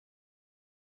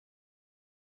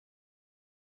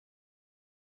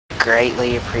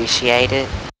greatly appreciate it.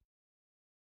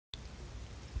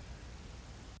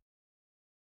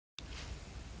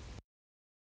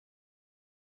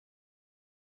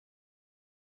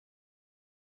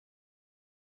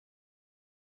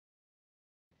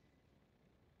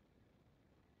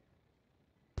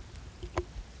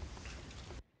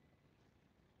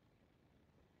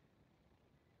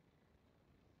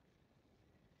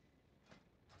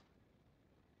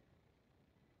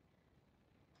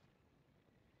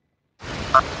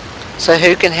 So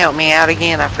who can help me out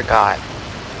again? I forgot.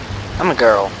 I'm a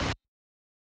girl.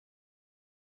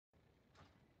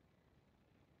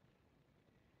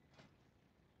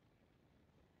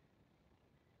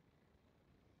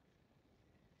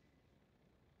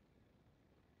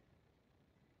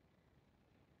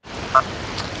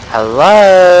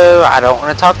 Hello? I don't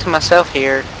want to talk to myself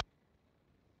here.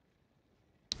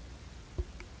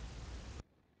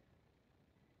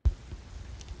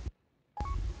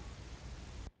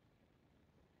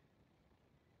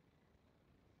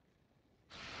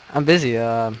 I'm busy.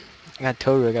 I got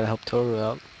Toru. I gotta help Toru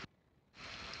out.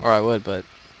 Or I would, but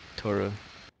Toru.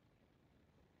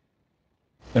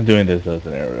 I'm doing this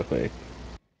scenario real quick.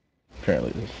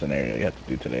 Apparently, this scenario you have to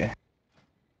do today.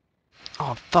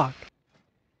 Oh fuck.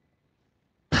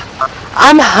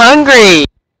 I'm hungry!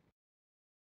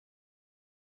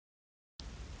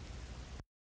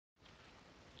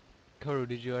 Toru,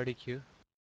 did you already queue?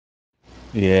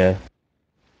 Yeah,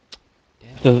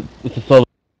 Damn. it's a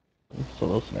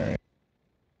solo scenario.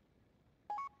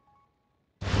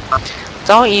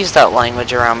 Don't use that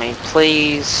language around me,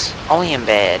 please. Only in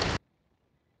bed.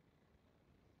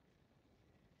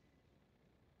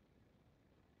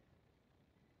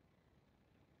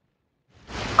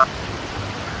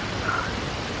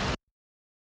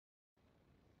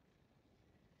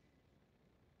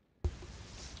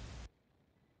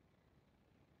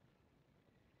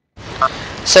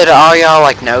 So do all y'all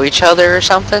like know each other or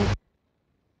something?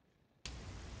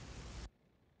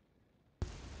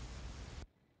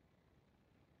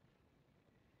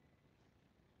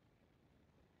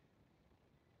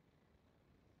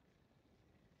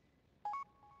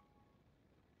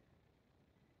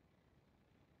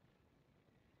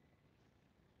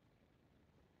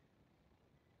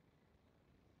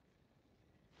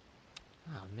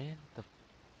 Oh man,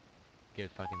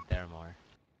 get fucking Theramore.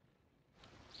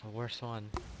 It's the worst one.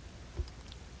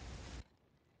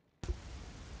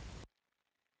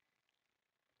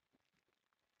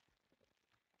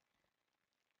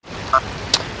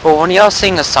 Well, when y'all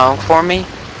sing a song for me?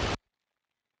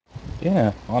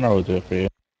 Yeah, Honor will do it for you.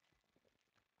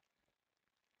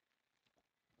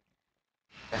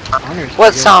 Honor's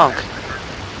What pretty good. song?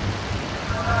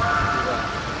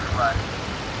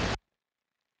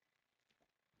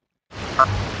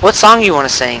 What song you want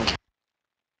to sing?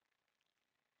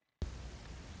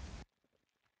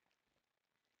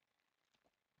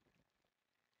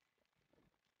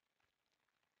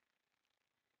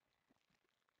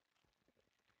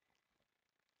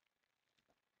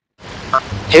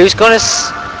 Who's gonna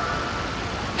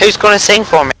Who's gonna sing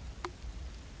for me?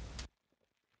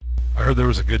 I heard there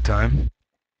was a good time.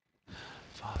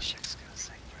 Falshik's gonna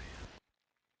sing for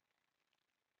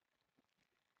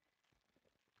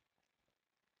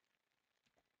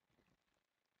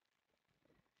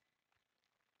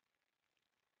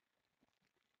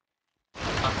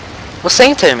Well,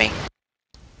 sing to me.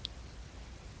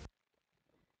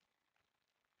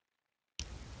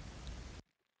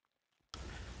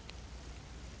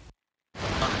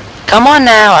 Come on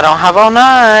now, I don't have all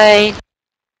night.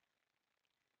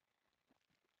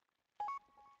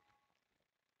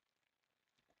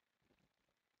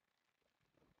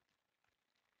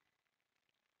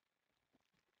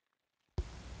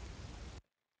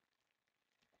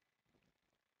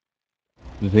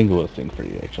 Zinga will sing for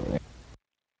you, actually.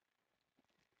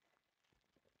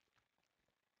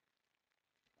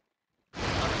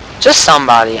 Just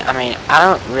somebody. I mean, I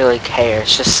don't really care.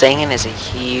 It's just singing is a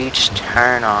huge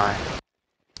turn on.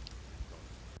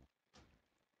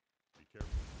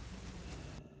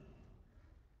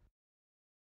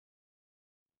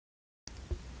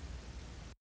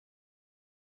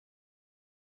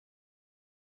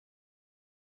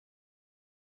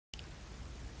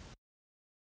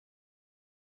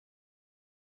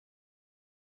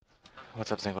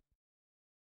 What's up, single?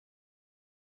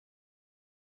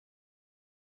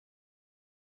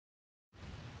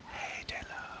 Hey,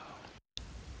 J-Lo.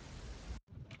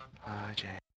 Hi,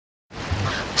 Jay.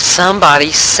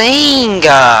 Somebody sing!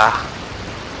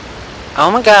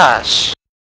 Oh my gosh.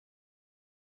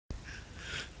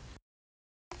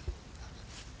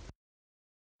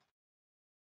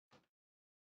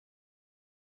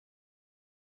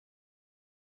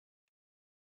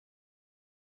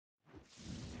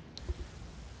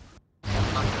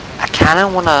 kind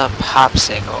of want a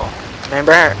popsicle.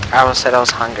 Remember, I said I was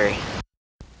hungry.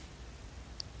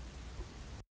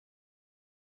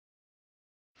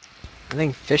 I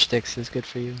think fish sticks is good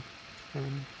for you.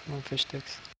 More fish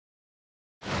sticks.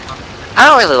 I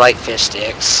don't really like fish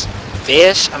sticks.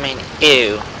 Fish? I mean,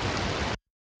 ew.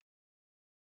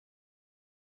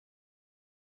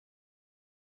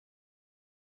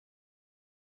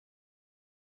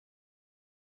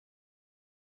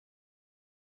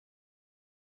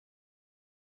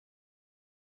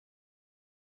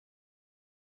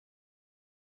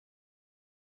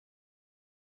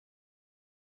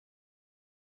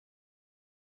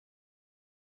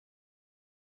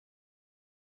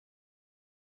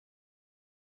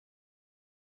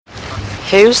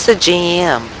 Who's the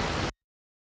GM?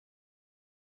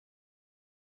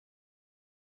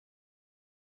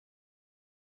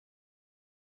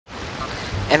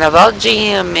 And I thought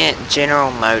GM meant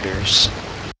General Motors.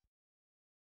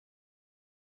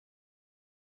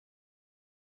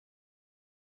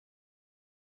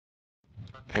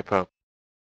 Hey, Pope.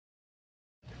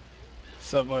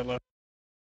 Subway look.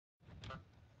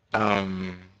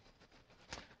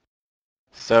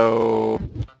 So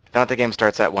now the game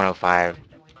starts at 105.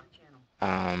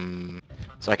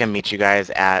 So I can meet you guys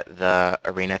at the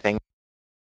arena thing.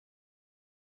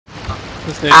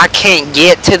 I can't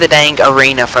get to the dang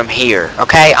arena from here,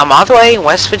 okay? I'm all the way in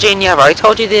West Virginia. I've already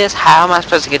told you this. How am I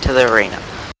supposed to get to the arena?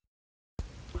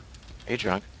 Are you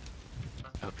drunk?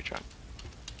 I hope you're drunk.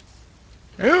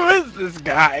 Who is this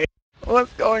guy?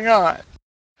 What's going on?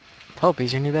 Pope,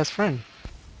 he's your new best friend.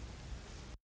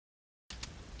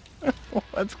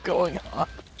 What's going on?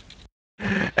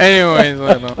 Anyways,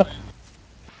 Lilo.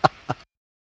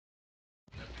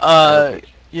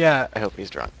 Yeah. I hope he's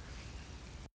drunk.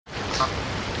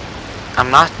 I'm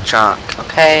not drunk,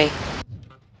 okay?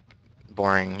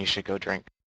 Boring. You should go drink.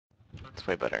 It's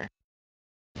way better.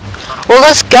 Well,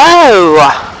 let's go!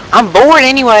 I'm bored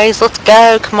anyways. Let's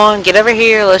go. Come on, get over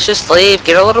here. Let's just leave.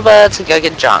 Get our little butts and go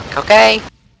get drunk, okay?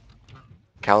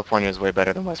 California is way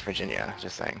better than West Virginia.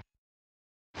 Just saying.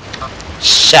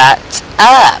 Shut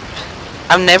up!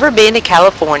 I've never been to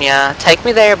California. Take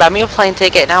me there, buy me a plane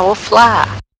ticket, and I will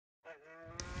fly.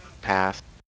 Pass.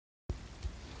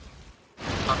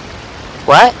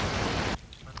 What?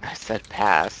 I said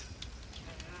pass.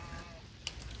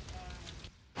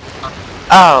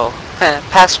 Oh,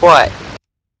 past what?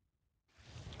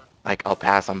 Like, I'll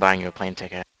pass on buying you a plane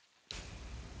ticket.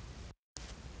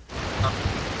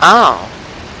 Oh.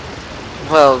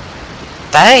 Well,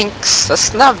 thanks.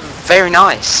 That's not very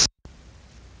nice.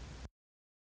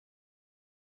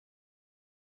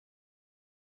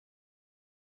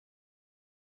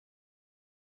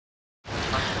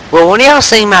 Well, when y'all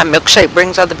sing My Milkshake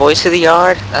Brings All the Boys to the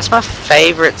Yard, that's my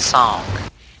favorite song.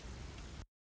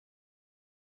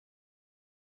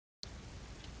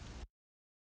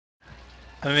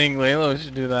 I think Lalo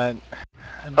should do that.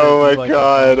 Oh my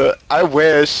god. I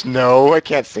wish. No, I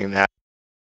can't sing that.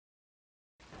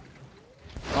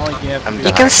 All you have to I'm do You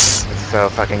done. can It's so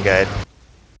fucking good.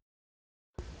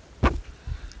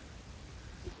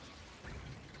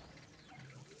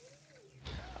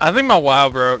 I think my WoW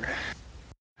broke.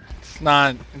 It's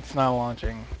not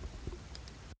launching.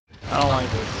 I don't like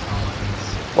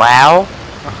this. Wow.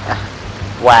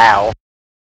 Wow.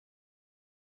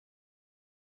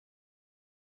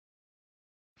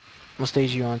 What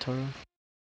stage are you on, Toro?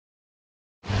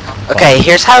 Okay,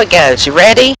 here's how it goes. You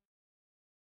ready?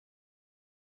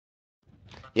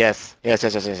 Yes. Yes,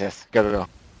 yes, yes, yes, yes. Go, go, go.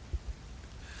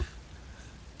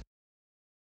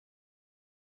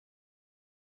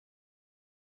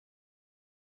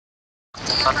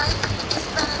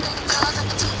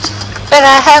 But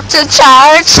I have to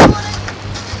charge.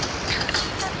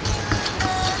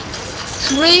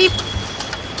 Sweep.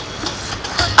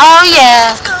 Oh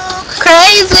yeah.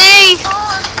 Crazy.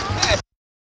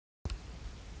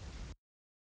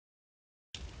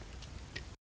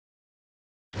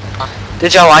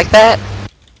 Did y'all like that?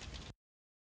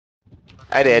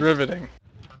 I did. Riveting.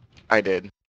 I did.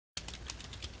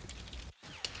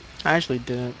 I actually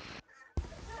didn't.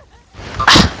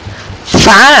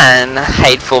 Fine,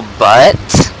 hateful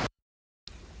butt.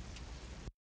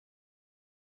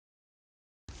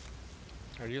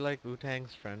 Are you like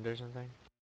Wu-Tang's friend or something?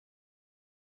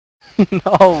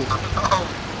 No.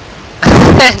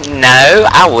 No,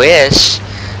 I wish.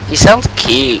 He sounds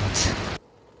cute.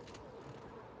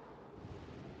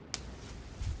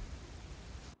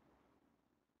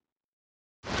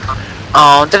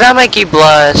 Oh, did I make you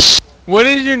blush? What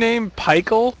is your name?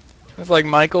 Pichael? It's like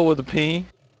Michael with a P.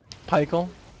 Pichael?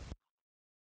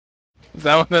 Is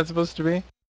that what that's supposed to be?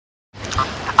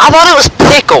 I thought it was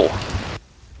Pickle.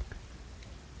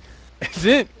 Is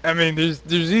it? I mean, there's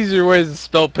easier ways to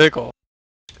spell pickle.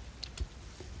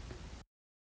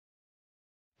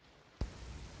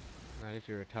 Not if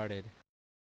you're retarded.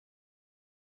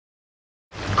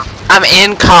 I'm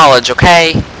in college,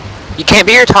 okay? You can't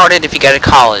be retarded if you go to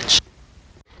college.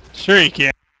 Sure you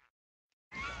can.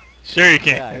 Sure you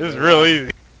can. Yeah, It was go real on.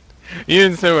 easy. You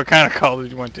didn't say what kind of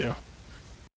college you went to.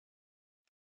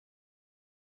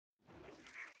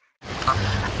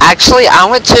 Actually, I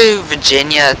went to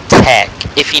Virginia Tech,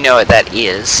 if you know what that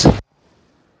is.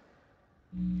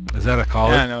 Is that a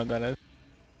college? Yeah, I know what that is.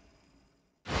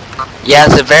 Yeah,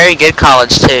 it's a very good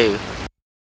college, too.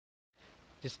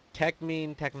 Just tech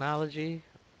mean technology?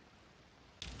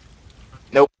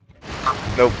 Nope.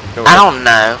 Nope. I don't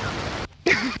know.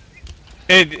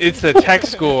 It's a tech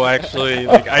school, actually.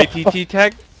 Like ITT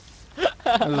Tech.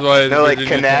 That's why it's No, like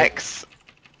Virginia Tech. connects.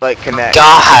 Like connects.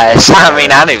 Gosh, I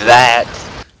mean, I knew that.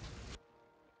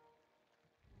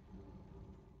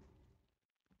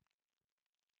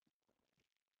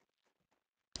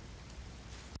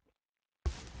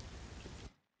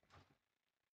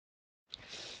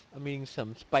 I'm eating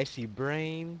some spicy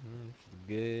brain.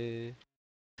 This is good.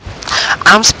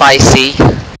 I'm spicy.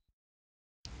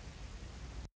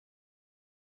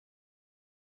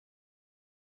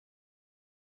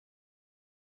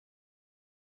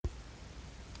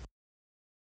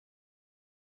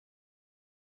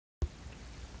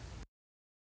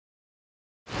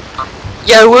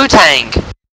 Yo, Wu-Tang.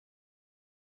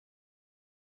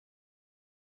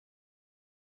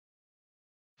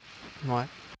 What?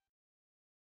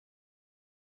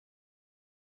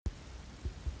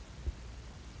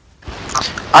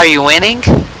 Are you winning?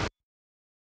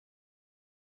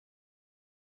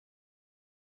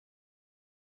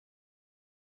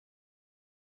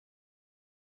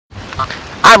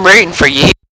 I'm rooting for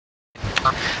you.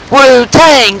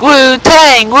 Wu-Tang,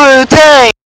 Wu-Tang,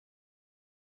 Wu-Tang.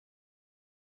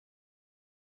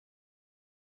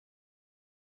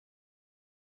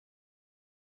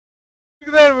 Look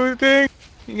at that Wu thing.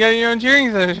 You got your own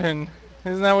cheering session.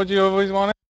 Isn't that what you always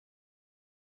wanted?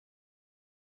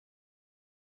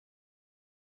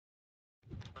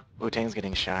 Wu-Tang's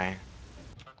getting shy.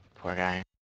 Poor guy.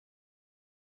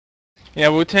 Yeah,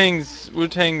 Wu-Tang's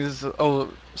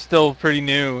still pretty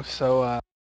new, so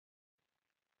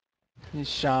he's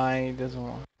shy.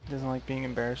 Doesn't like being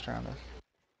embarrassed around us.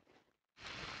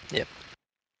 Yep.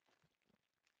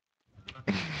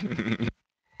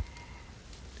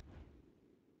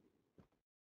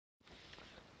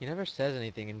 He never says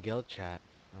anything in guild chat.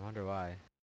 I wonder why.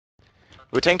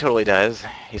 Wu-Tang totally does.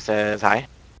 He says hi.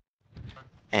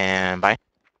 And bye.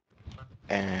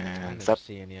 I And never sup.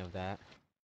 see any of that.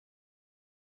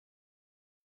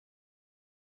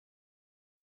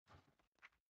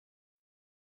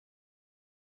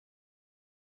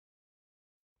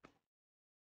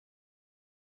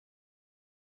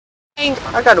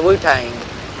 I got a Wu-Tang.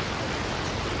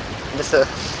 Just a...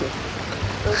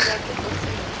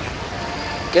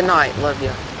 Good night, love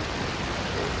you.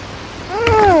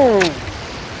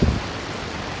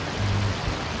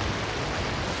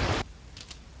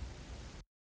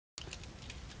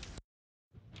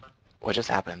 What just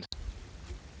happened?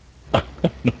 I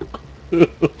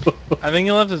think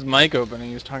he left his mic open and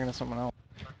he was talking to someone else.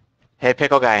 Hey,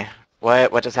 pickle guy.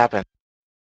 What just happened?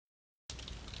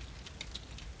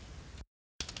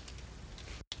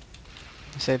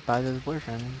 He said bye to his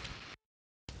boyfriend.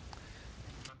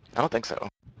 I don't think so.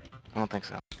 I don't think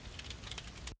so.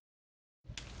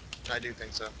 I do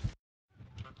think so.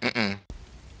 Mm-mm.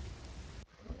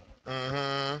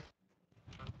 Mm-hmm.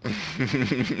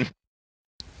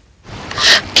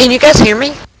 Can you guys hear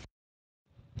me?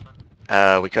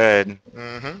 We could.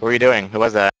 Mm-hmm. What were you doing? Who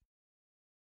was that?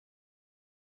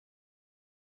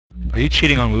 Are you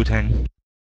cheating on Wu-Tang?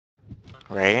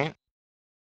 Right?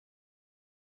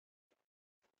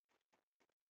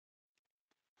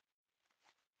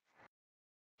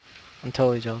 I'm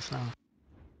totally jealous now.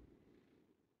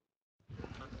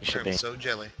 You should I'm be. so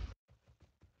jelly.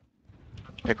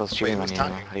 Pickle's Wait, cheating on who's you.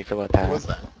 talking? How do you feel about Who that? was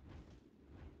that?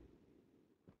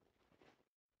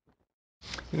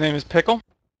 His name is Pickle.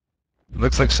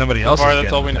 Looks like somebody So else far, is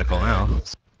that's getting all we the know. pickle now.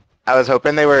 I was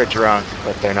hoping they were drunk,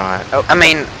 but they're not. Oh, I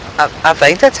mean, I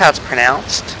think that's how it's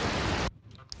pronounced.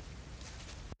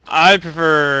 I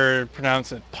prefer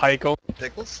pronounce it Pichael.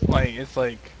 Pickles? Like it's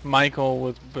like Michael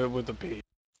with a P.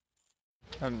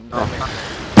 That makes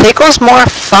sense. Pickles more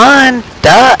fun.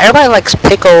 Duh. Everybody likes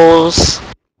pickles.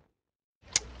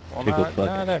 Well, Pickle not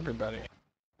bucket. everybody.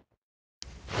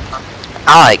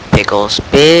 I like pickles.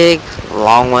 Big,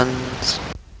 long ones.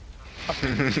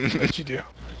 Bet you do.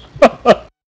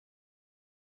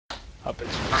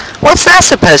 Puppets. What's that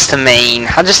supposed to mean?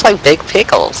 I just like big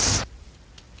pickles.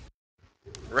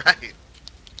 Right.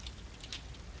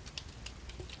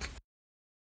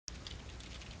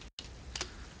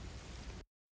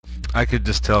 I could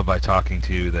just tell by talking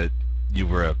to you that you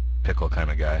were a pickle kind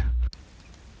of guy.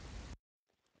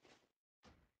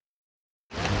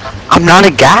 I'm not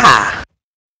a guy.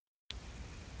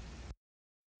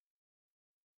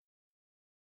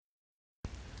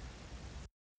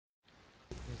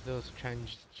 It's those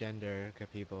transgender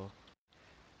people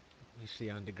you see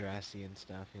on Degrassi and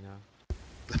stuff, you know.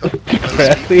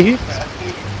 Crafty?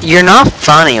 You're not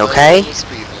funny, okay? Those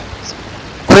people.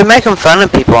 Quit making fun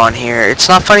of people on here. It's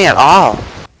not funny at all.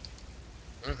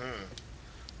 Mm-hmm.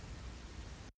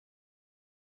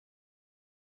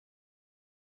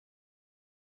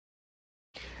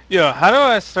 Yo, how do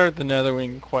I start the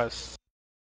Netherwing quest?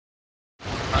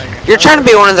 You're trying to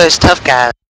be one of those tough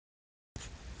guys.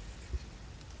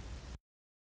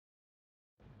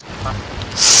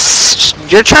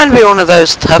 You're trying to be one of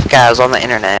those tough guys on the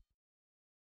internet.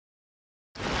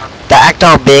 That act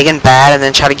all big and bad and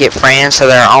then try to get friends so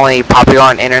they're only popular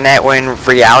on the internet when in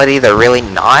reality they're really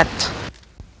not.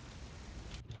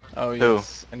 Oh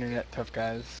yes, internet tough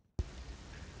guys.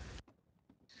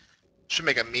 Should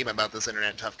make a meme about this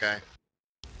internet tough guy.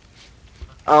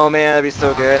 Oh man, that'd be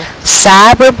so good.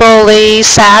 Cyberbullies,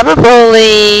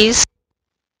 cyberbullies.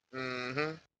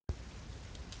 Mm-hmm.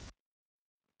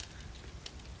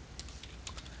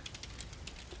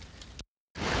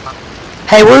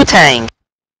 Hey Wu-Tang.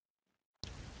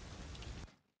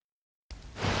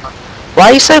 Why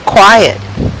are you so quiet?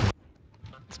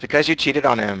 It's because you cheated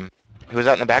on him. He was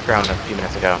out in the background a few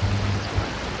minutes ago.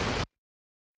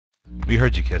 We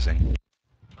heard you kissing.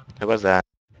 Who was that?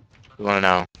 We want to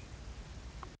know.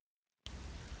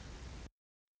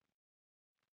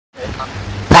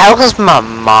 That was my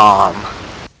mom.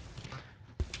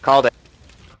 Called it.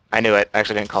 I knew it. I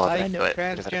actually didn't call it, but I Like, knew it.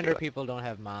 I just had to do transgender it. people don't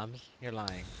have moms. You're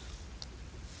lying.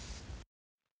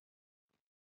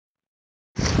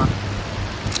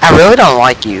 I really don't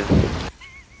like you.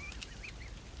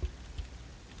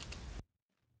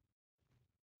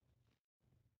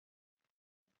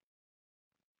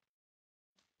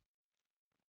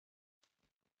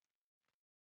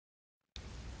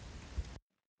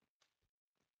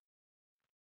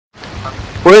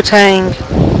 Wu-Tang.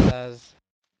 Says,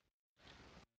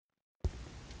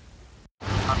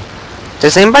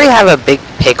 Does anybody have a big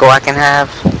pickle I can have?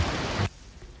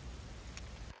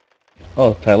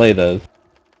 Oh, Tele does.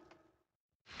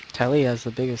 Telly has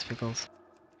the biggest pickles.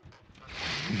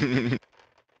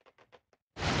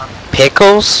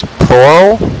 Pickles?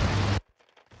 Plural?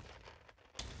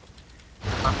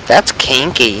 That's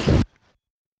kinky.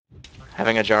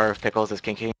 Having a jar of pickles is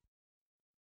kinky.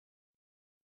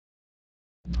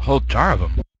 A whole jar of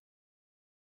them.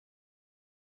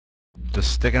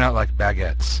 Just sticking out like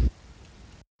baguettes.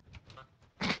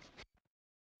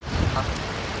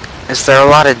 Is there a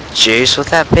lot of juice with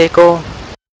that pickle?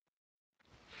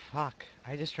 fuck.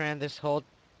 I just ran this whole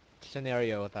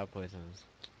scenario without poisons.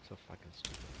 So fucking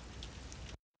stupid.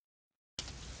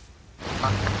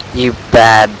 You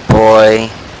bad boy.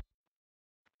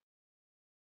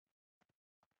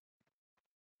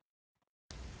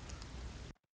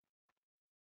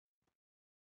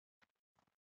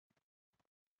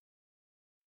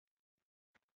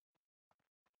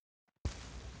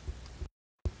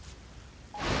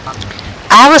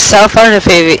 I have a cell phone if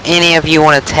any of you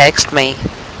want to text me.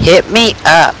 Hit me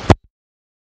up.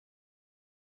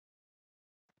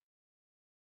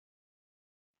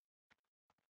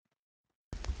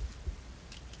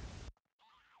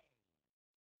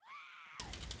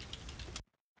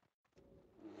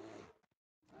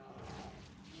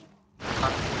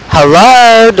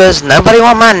 Hello? Does nobody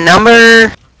want my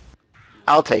number?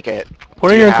 I'll take it. Put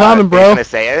Do in you your have- comment, Are you bro. gonna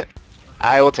say it?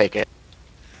 I will take it.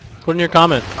 Put in your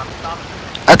comment.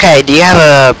 Okay, do you have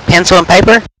a pencil and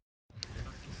paper?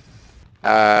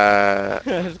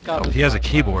 His comment He has a sucks,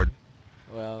 keyboard.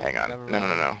 Well, Hang on. never No, no,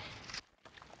 no, mind. no.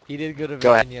 He did go to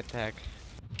Go ahead. Virginia Tech.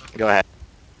 Go ahead.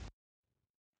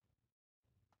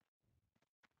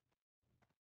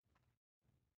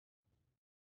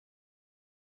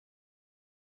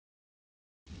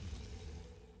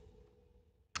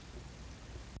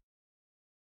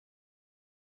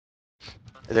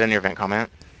 Is it in your vent comment?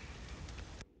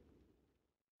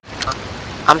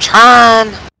 I'm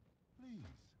trying.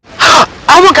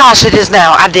 Oh my gosh, it is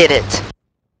now. I did it.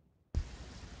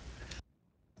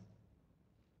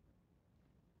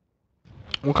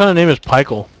 What kind of name is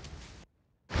Pichael?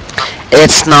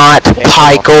 It's not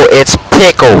Pichael, it's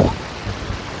Pickle.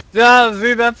 Yeah,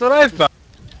 see, that's what I thought.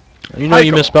 You know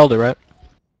you Pichael. misspelled it, right?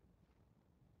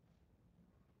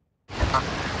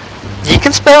 You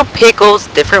can spell pickles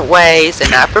different ways,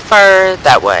 and I prefer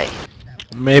that way.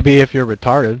 Maybe if you're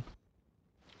retarded.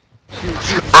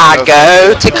 I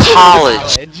go to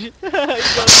college.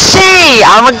 See,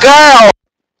 I'm a girl.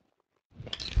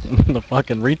 The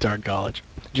fucking retard college.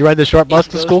 Did you ride the short bus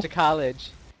It to goes school? to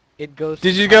college. It goes.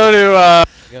 Did to you go college.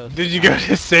 to Goes Did to you go college.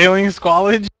 to sailing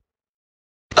college?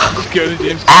 Did you go to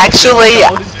James Actually,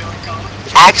 College?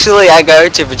 actually, I go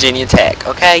to Virginia Tech.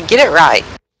 Okay, get it right.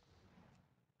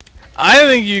 I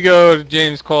think you go to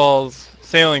James Cole's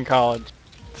sailing college,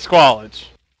 Squallage.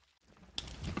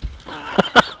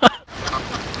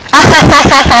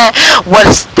 What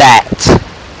is that?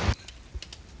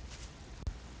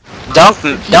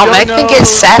 Don't make me get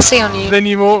sassy on you. Then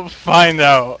you won't find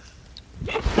out.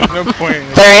 There's no point in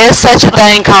it. There is such a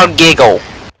thing called giggle.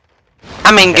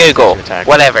 I mean Okay, I sent Google. you a text.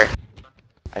 Whatever.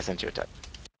 I sent you a text.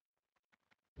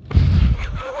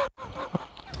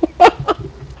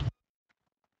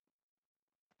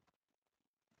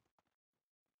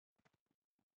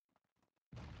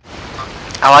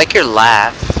 I like your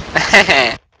laugh.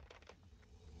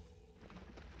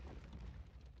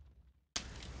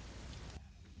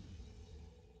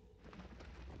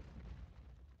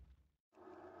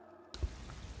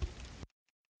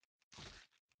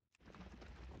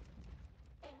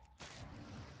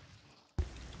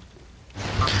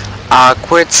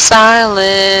 Awkward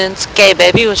silence. Gay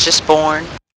baby was just born.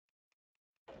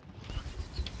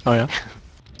 Oh yeah.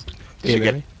 Did you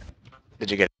get? baby.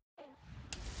 Did you get?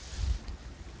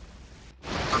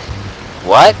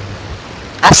 What?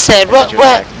 I said what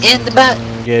in the butt?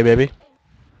 Gay baby.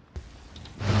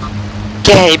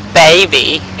 Gay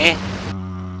baby.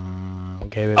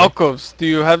 Gay baby. Alcoves, do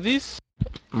you have these?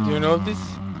 Do you know of these?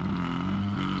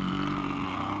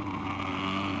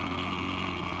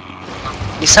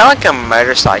 You sound like a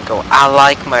motorcycle. I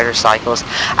like motorcycles.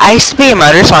 I used to be a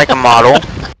motorcycle model.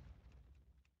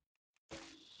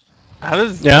 How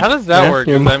does Yeah, that yeah, work?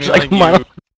 you're Does that mean like like model.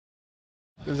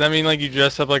 Does that mean like you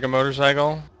dress up like a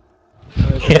motorcycle?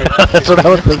 Yeah, that's what I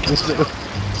was thinking too.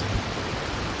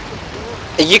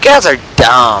 You guys are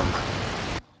dumb.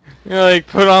 You know, like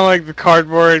put on like the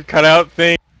cardboard cutout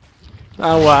thing.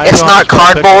 Oh, well, I It's know how not to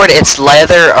spell cardboard, it's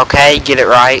leather, okay? Get it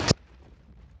right.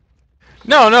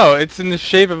 No, it's in the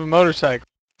shape of a motorcycle.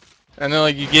 And then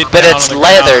like you get But down it's on the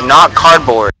leather, ground, not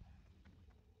cardboard.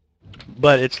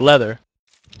 But it's leather.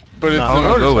 But it's No, a How long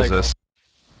motorcycle. ago was this?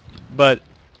 But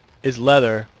it's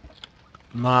leather,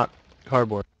 not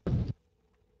cardboard.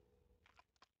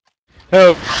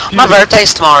 Oh, My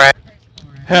birthday's tomorrow.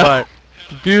 But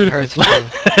beautiful. it's leather.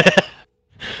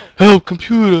 Oh,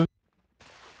 computer.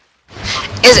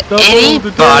 Is Double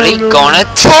anybody the gonna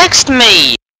text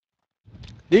me?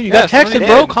 Dude, you Yeah, got somebody texted,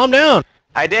 bro. did. Calm down.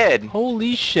 I did.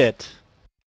 Holy shit.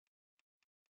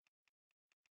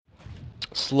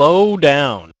 Slow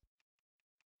down.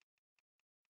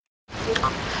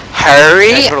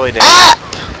 Hurry I totally did. up!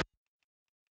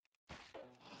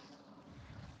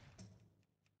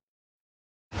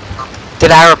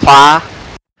 Did I reply?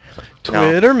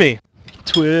 No. Twitter me.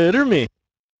 Twitter me.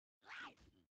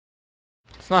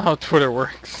 It's not how Twitter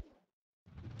works.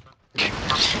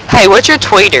 Hey, what's your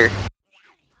tweeter?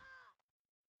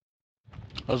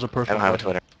 That was a I personal don't have a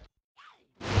question. Twitter.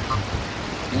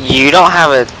 You don't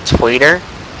have a tweeter?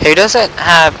 Who doesn't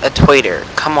have a tweeter?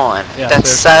 Come on. Yeah, That's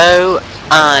so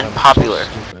unpopular.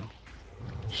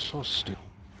 So stupid.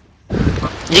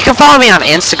 You can follow me on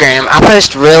Instagram. I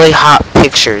post really hot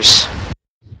pictures.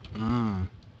 Mmm.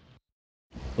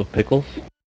 With pickles?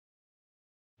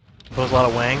 Post a lot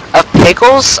of wang. Of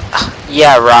pickles?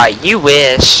 Yeah, right. You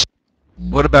wish.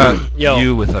 What about Yo.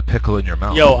 you with a pickle in your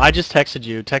mouth? Yo, I just texted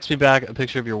you. Text me back a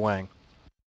picture of your wang.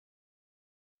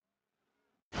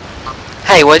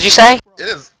 Hey, what'd you say? It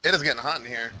is getting hot in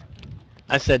here.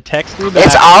 I said text me back.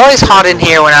 It's always hot in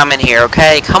here when I'm in here,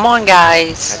 okay? Come on, How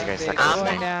guys. do you guys Big suck I'm at boy this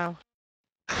thing? now.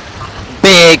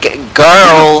 Big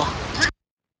girl.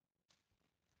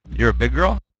 You're a big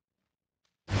girl?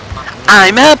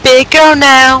 I'm a big girl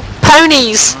now.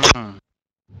 Ponies.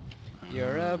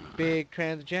 You're a big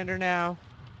transgender now.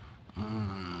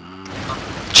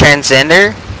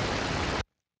 Transgender?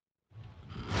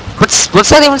 What's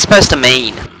that even supposed to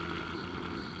mean?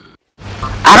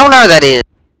 I don't know what that is.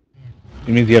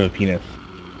 It means you have a penis.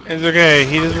 It's okay.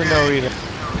 He doesn't know either.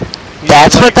 He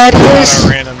That's just what that likes is? to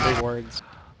random big words.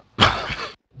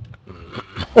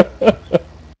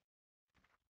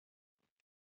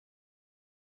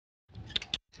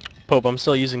 Pope, I'm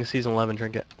still using a season 11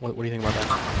 trinket. What do you think about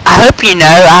that? I hope you know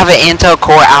I have an Intel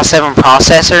Core i7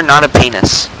 processor, not a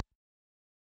penis.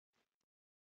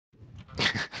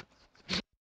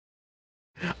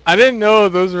 I didn't know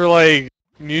those were like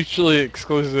Mutually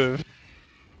exclusive.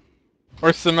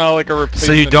 Or somehow like a replacement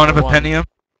So you don't have for a one. Pentium?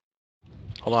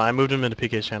 Hold on, I moved him into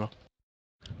PK's channel.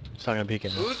 He's talking to PK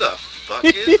now. Who the fuck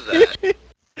is that?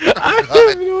 I God.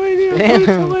 have no idea. Damn.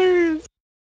 That's hilarious.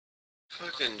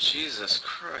 Fucking Jesus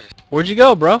Christ. Where'd you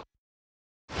go, bro?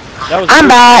 That was I'm rude.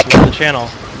 back. You left the channel.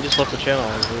 You just left the channel.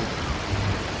 That was rude.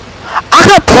 I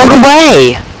got pulled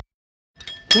away.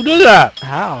 Who did that?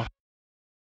 How?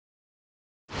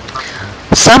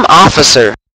 Some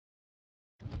officer.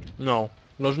 No.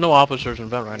 There's no officers in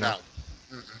vent right No. now.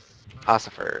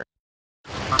 Ossifer.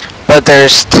 But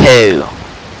there's two.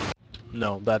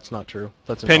 No, that's not true.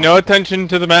 That's Pay no impossible. attention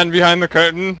to the man behind the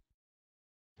curtain.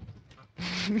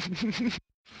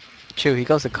 True, he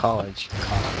goes to college.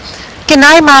 Good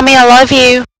night, mommy. I love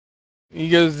you. He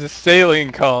goes to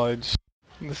sailing college.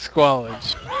 The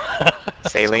squalage.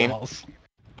 Saline. Squalls.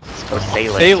 Oh,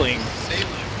 sailing. Sailing.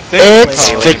 It's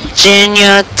college.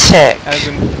 Virginia Tech. As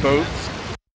in boats.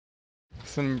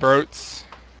 Some broats.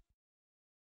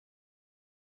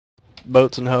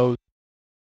 Boats and hoes.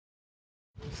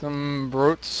 Some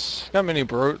broats. Got many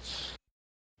broats.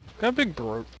 Got a big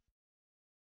broat.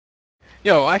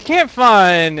 Yo, I can't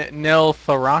find Nel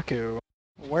Tharaku.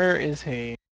 Where is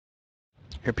he?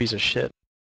 You're a piece of shit.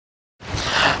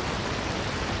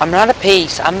 I'm not a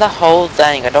piece. I'm the whole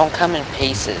thing. I don't come in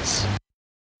pieces.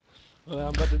 Well,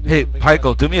 I'm about to do Hey, something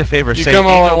Pichael, do me a favor. You Say, come ain't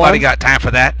all at nobody once? got time for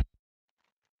that.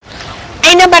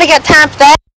 Ain't nobody got time for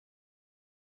that.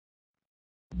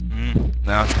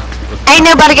 No. Ain't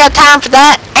nobody got time for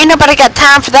that. Ain't nobody got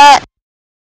time for that.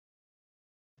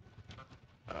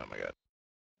 Oh my god.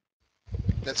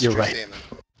 That's You're true right. statement.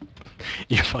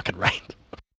 You're fucking right.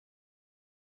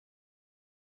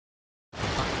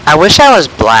 I wish I was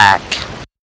black.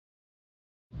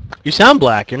 You sound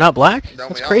black. You're not black? Don't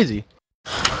That's we all? crazy.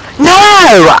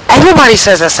 No! Everybody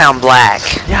says I sound black.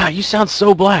 Yeah, you sound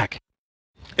so black.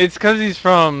 It's cause he's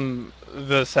from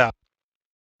the south.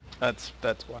 That's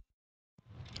why.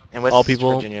 And West All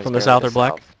people Virginia is from the barely South are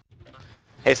black? South.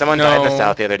 Hey, someone died in the No.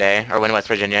 South the other day, or in West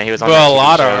Virginia. He was on Well, that a TV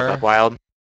lot show, are. Buck Wild.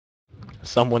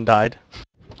 Someone died.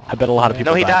 I bet a lot of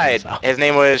people No, he died. in died. the South. His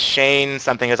name was Shane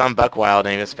something. He was on Buck Wild,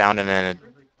 and he was found in a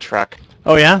truck.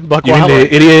 Oh yeah? Buck You mean Wild?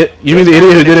 the idiot? You mean the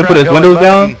idiot who didn't put his windows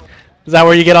down? Is that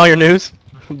where you get all your news?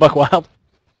 Buck Wild?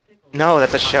 No,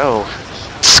 that's a show.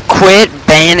 Quit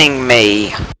banning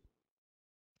me.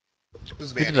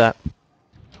 Who's Who did banning? that?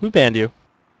 Who banned you?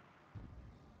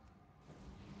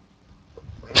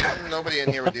 Nobody in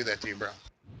here would do that to you, bro.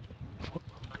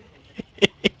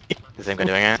 Is Zingo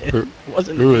doing it? It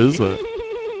wasn't Who me. is it?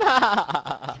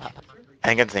 I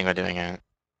think it's Zingo doing it.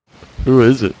 Who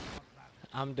is it?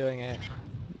 I'm doing it.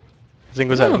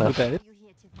 Zingo's I had don't know enough. who that is.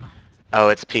 Oh,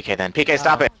 it's PK then. PK,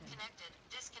 stop it.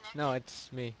 No,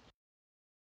 it's me.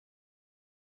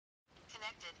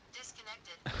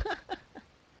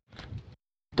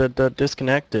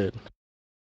 Disconnected.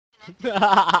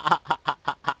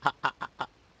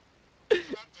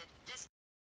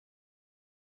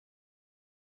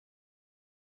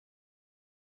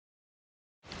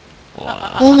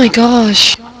 Oh my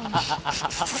gosh.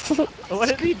 What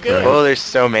did he do? Oh, there's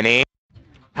so many.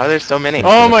 How are there so many?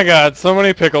 Oh my god, so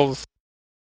many pickles.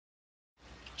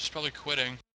 She's probably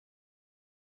quitting.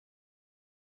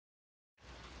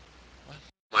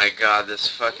 My god, this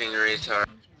fucking retard.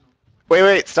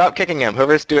 Wait, stop kicking him.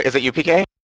 Whoever's doing, is it you, PK?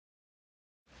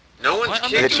 No one's What?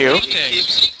 I'm kicking not him. doing He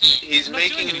anything. he's I'm not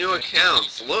making doing new anything.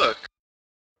 accounts. Look.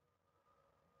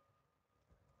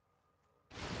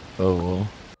 Oh, well.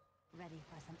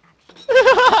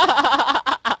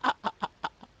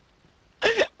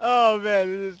 Oh man,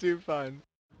 this is too fun.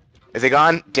 Is he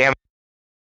gone? Damn.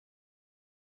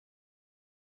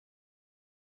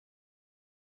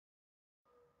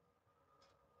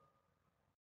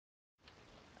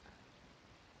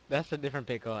 That's a different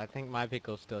pickle. I think my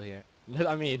pickle's still here.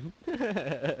 I mean.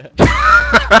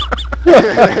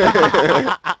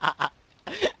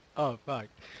 Oh fuck.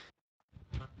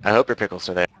 I hope your pickles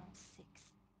are there.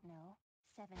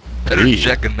 Better Hey.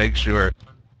 check and make sure.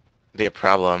 Be a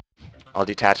problem. All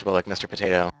detachable like Mr.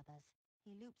 Potato.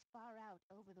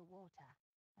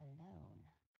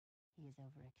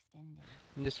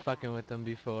 I'm just fucking with him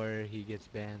before he gets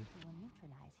banned.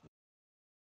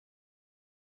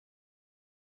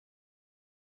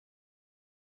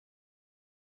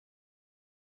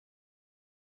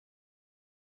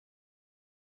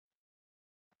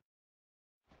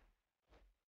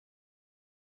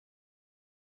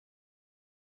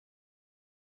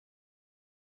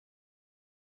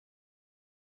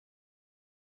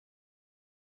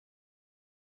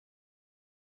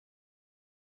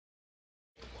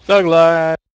 Thug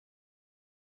life.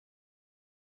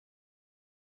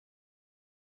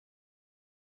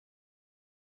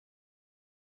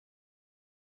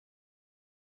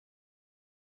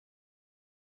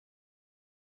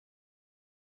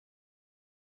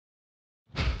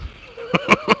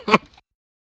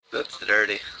 That's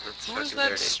dirty. That's Who is fucking that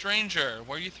dirty. stranger?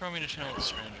 Why are you throwing me to channel with a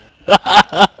stranger?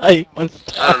 I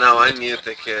don't know. I mute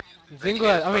the kid.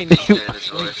 Zingua, I mean, Stand his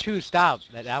voice. Chew, stop.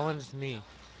 That one's me.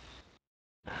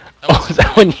 Oh, is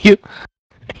that when you?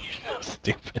 You're so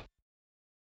stupid.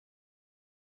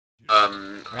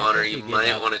 Honor, you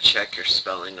might want to check your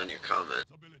spelling on your comment.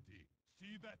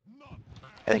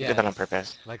 I think you did that on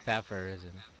purpose. Like that for a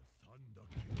reason.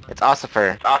 It's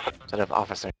Ossifer instead of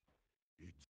officer.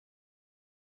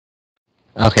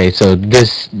 Okay, so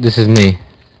this is me.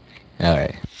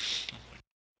 Alright.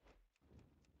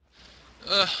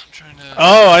 I'm trying to...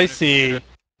 Oh, I see.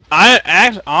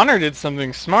 Honor did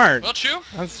something smart. Well, Chew.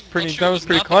 That's pretty. Well, Chew, that it was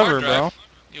pretty not the hard clever, bro. drive.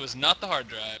 It was not the hard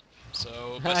drive.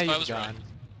 So Best Buy was right.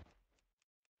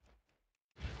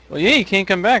 Well, yeah, you can't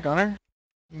come back, Honor.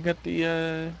 You got the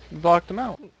you blocked him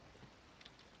out.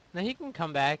 Now he can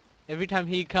come back. Every time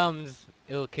he comes,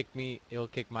 it'll kick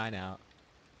mine out.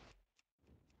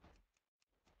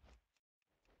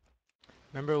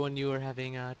 Remember when you were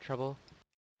having trouble?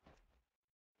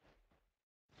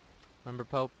 Remember,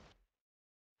 Pope?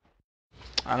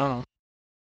 I don't know.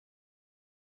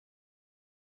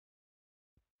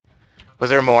 Was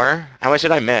there more? How much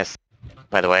did I miss,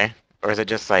 by the way? Or is it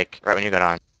just like right when you got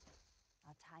on?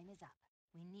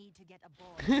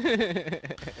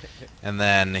 And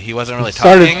then he wasn't really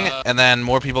Started- talking, and then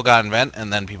more people got in vent,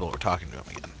 and then people were talking to him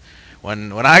again.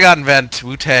 When I got in vent,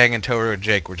 Wu-Tang and Toru and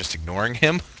Jake were just ignoring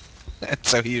him. And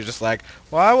so he was just like,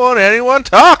 why won't anyone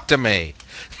talk to me?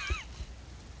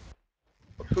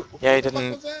 Yeah, he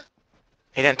didn't.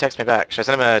 He didn't text me back. Should I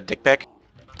send him a dick pic?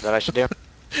 Is that what I should do?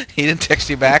 He didn't text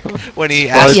you back when he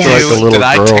Well, asked it's you, like a little did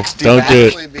I girl. text you Don't back? do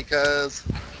it. Probably because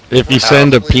If you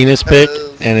send a penis pic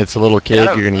and it's a little kid,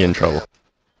 you're gonna get in trouble.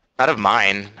 Out of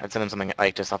mine, I'd send him something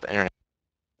like just off the internet.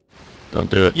 Don't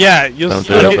do it. Yeah, you'll. Don't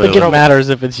do I don't it. think it matters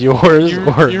if it's yours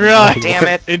or. You realize? Damn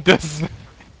it! It does.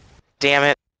 Damn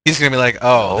it! He's gonna be like,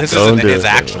 oh, this Don't isn't do his it,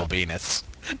 actual Taylor. penis.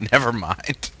 Never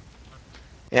mind.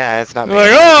 Yeah, it's not me. You're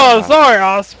like, oh, sorry,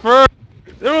 Osper.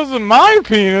 It wasn't my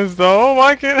penis, though.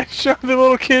 Why can't I show the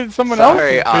little kid someone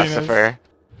Sorry, else's penis? Ossifer.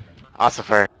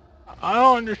 Ossifer. I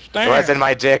don't It understand. wasn't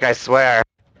my dick, I swear.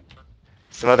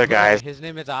 Some other guys. His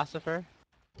name is Ossifer?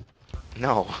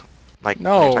 No. Like,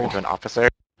 No. you're talking to an officer?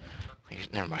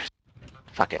 Never mind.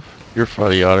 Fuck it. You're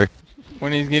funny, Otter.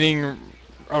 When he's getting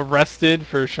arrested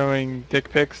for showing dick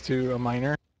pics to a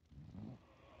minor.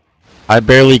 I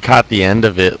barely caught the end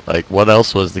of it. Like, what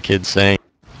else was the kid saying?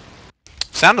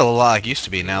 Sounded a lot like used to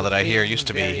be now that I hear used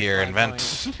to be here in vent.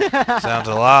 Sounds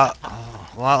a lot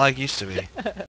like used to be.